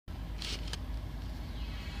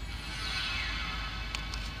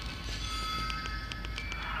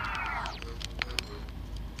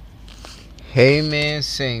Hey man,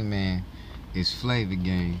 sing man, it's Flavor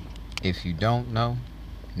Game. If you don't know,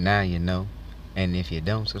 now you know. And if you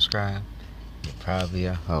don't subscribe, you're probably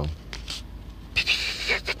a hoe.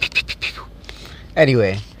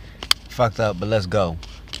 Anyway, fucked up, but let's go.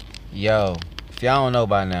 Yo, if y'all don't know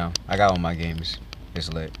by now, I got all my games.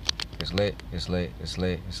 It's lit. It's lit. It's lit. It's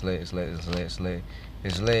lit. It's lit. It's lit. It's lit. It's lit.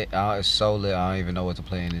 It's lit. It's so lit. I don't even know what to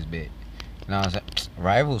play in this bit. You know what I'm saying?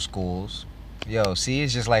 Rival schools. Yo, see,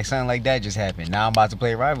 it's just like something like that just happened. Now I'm about to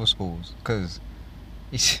play rival schools. Cause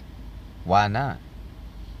why not?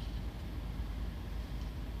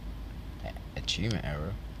 Achievement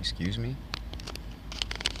error. Excuse me?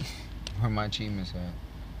 Where my achievements at?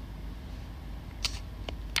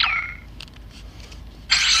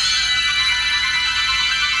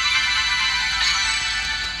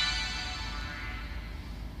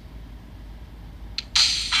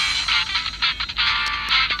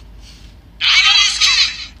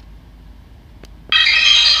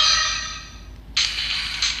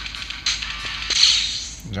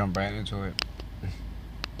 Jump right into it.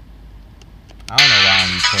 I don't know why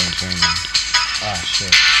I'm playing training. Oh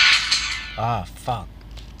shit. Ah, fuck.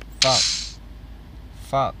 Fuck.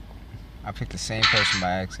 Fuck. I picked the same person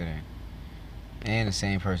by accident. And the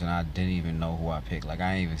same person I didn't even know who I picked. Like,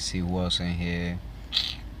 I didn't even see who else in here.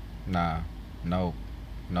 Nah. Nope.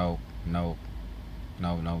 Nope. Nope.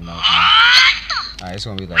 No, no, no, no. Alright, it's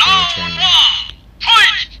gonna be like a little training.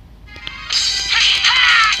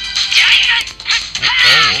 Oh,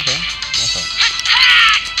 okay. What's up?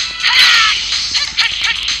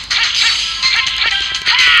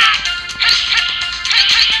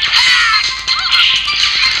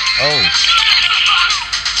 Oh.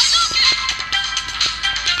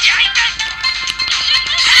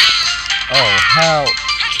 Oh, hell.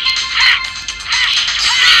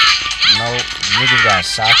 No, niggas got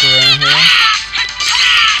soccer in here.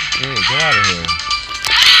 Yeah, get out of here.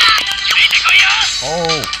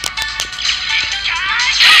 Oh.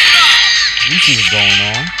 You see what's going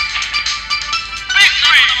on.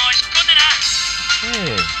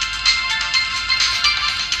 Yeah.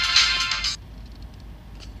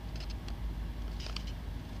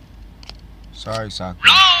 Sorry, soccer.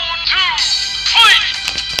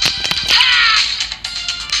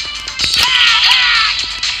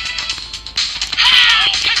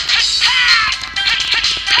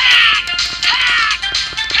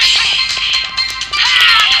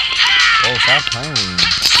 Oh, stop playing with me.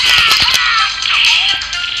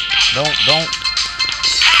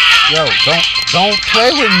 Don't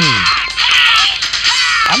play with me.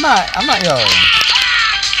 I'm not, yo.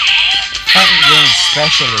 Fighting game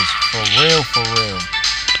specialist, for real.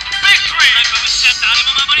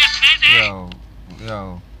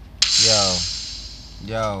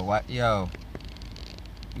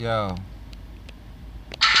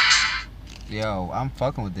 Yo, I'm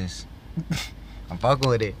fucking with this. I'm fucking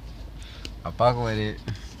with it.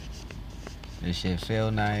 This shit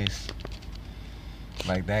feel nice.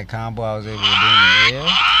 Like that combo I was able to do in the air.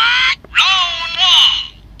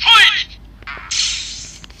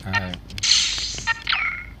 Alright.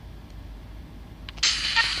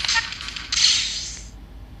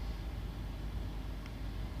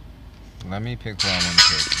 Let me pick who I want to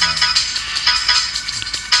pick.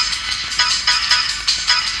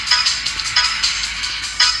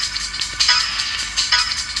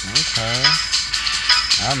 Okay.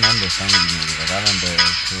 I remember some of these movies. Like, I remember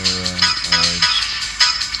Akira, Edge,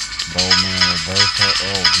 Bowman, Roberto.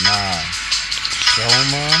 Oh, nah.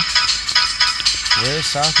 Shoma? Where's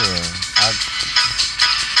Sakura?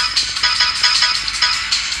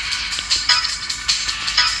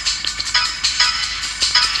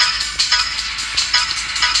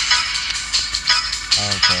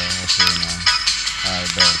 Okay, I see it now.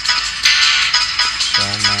 Alright, bet.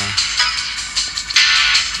 Shoma.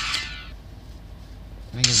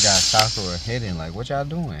 Niggas got Sakura hidden. Like, what y'all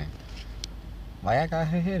doing? Why y'all got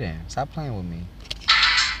her hidden? Stop playing with me.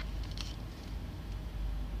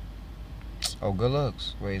 Oh, good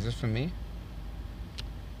looks. Wait, is this for me?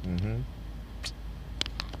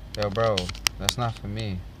 Yo, bro, that's not for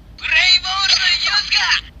me.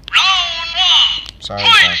 Sorry,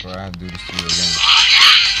 Sakura. I have to do this to you again.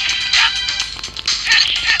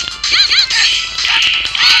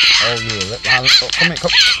 Oh, yeah. Come here.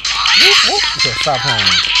 Come. Whoop. Okay, stop playing.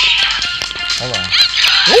 Hold on.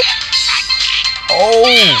 Whoop.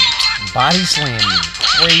 Oh! Body slam me.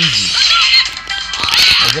 Crazy.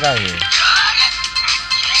 Hey, get out of here.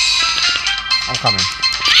 I'm coming.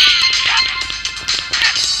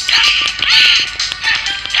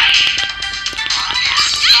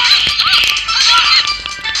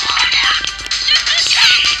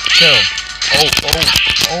 Chill.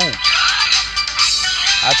 Oh.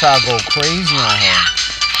 try to go crazy on her.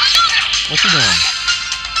 What you doing?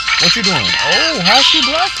 What you doing? Oh, how she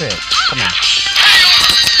block that? Come on.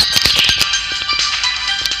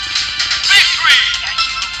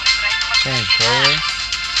 Change player.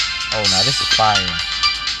 Oh, now this is fire.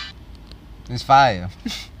 It's fire.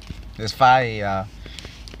 It's fire, y'all.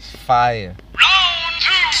 It's fire.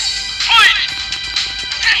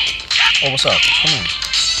 Oh, what's up? Come on.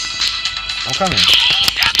 I'm coming.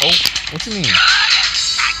 Oh, what you mean?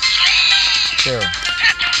 Chill. Ooh.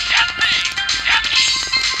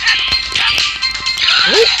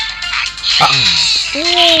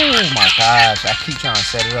 Oh my gosh. I keep trying to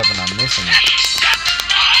set it up and I'm missing it.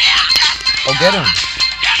 Oh, get him.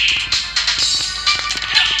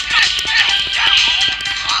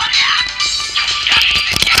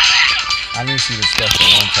 I need to see the special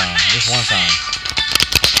one time. Just one time.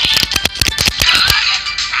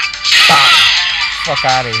 Stop. Fuck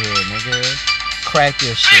out of here, nigga. Crack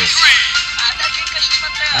your shit.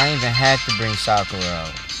 I ain't even had to bring Sakura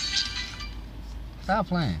out. Stop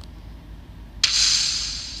playing.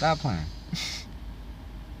 Stop playing.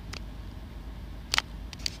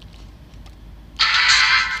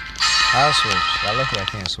 I'll switch. I'm lucky I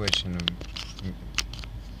can't switch in the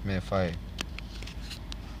mid-fight.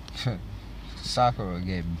 Sakura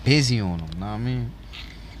get busy on him, know what I mean?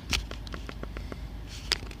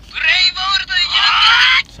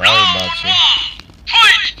 Sorry about you.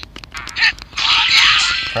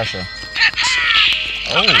 Pressure.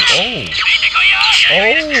 Oh, oh.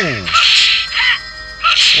 Oh.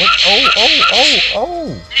 What? Oh, oh, oh,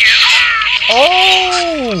 oh.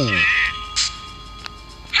 Oh.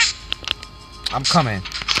 I'm coming.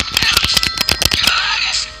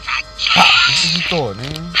 Pop. What did you thought,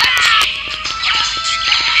 man?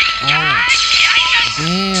 Oh.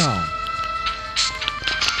 Damn.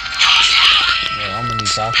 Yeah, I'm gonna need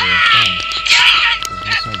Sakura soon.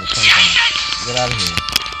 Get out of here.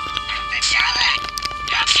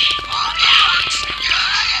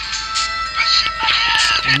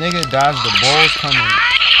 The nigga dodged the balls coming.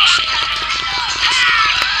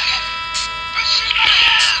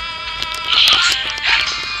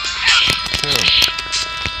 Chill.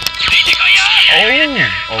 Oh,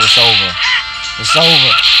 oh, it's over. It's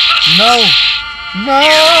over. No, no.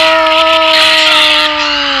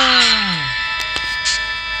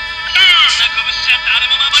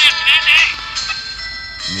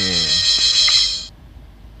 Yeah.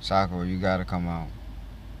 Sakura, you gotta come out.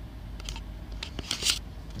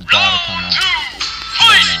 You gotta come out. Come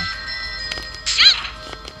on now.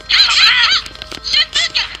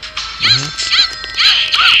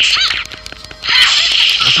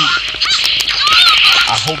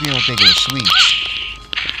 I hope you don't think it was sweet.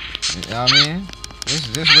 You know what I mean? This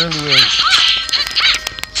really weird.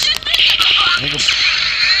 Nigga.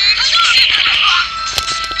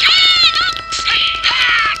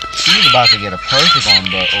 She's about to get a perfect on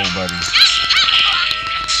the old buddy.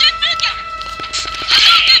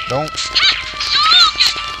 Don't.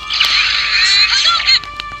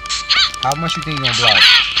 How much you think you're gonna block?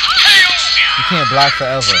 You can't block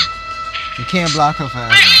forever. You can't block her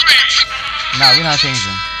forever. Nah, we're not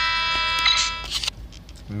changing.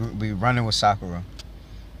 We running with Sakura.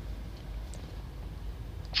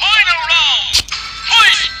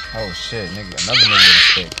 Oh shit, nigga, another nigga with a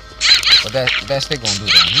stick. What that stick gonna do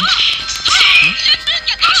then?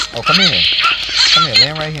 Oh, come here. Come here,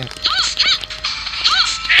 land right here.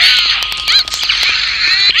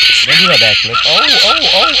 Don't do that backflip. Oh, oh, oh,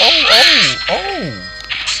 oh, oh, oh.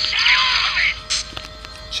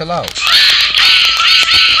 Chill out.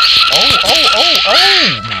 Oh, oh, oh,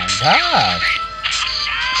 oh my gosh.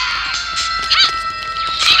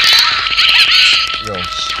 Yo,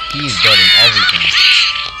 he's betting everything.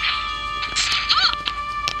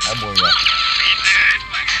 That boy got.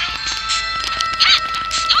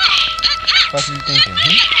 What are you thinking?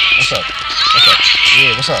 What's up? What's up?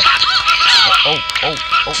 Yeah, what's up? Oh, oh,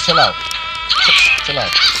 oh, chill out. Chill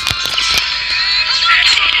out.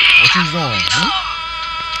 What you doing?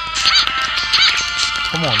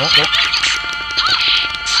 Come on, don't.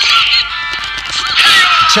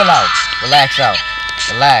 Chill out. Relax out.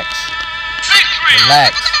 Relax.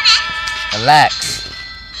 Relax. Relax.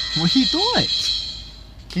 What he doing?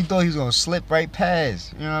 He thought he was gonna slip right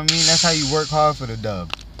past. You know what I mean? That's how you work hard for the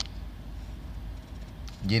dub.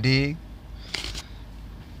 You dig?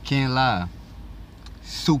 Can't lie.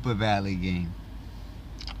 Super valid game.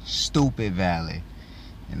 Stupid valid.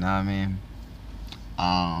 You know what I mean?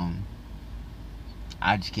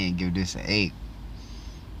 I just can't give this an 8.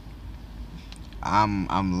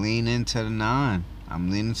 I'm leaning to the 9. I'm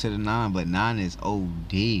leaning to the 9, but 9 is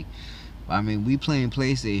OD. I mean, we playing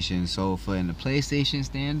PlayStation, so for in the PlayStation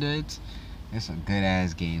standards, it's a good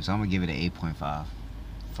ass game. So I'm gonna give it an 8.5.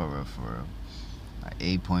 For real, for real. Like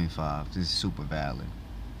 8.5. This is super valid.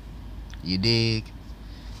 You dig?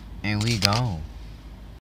 And we gone.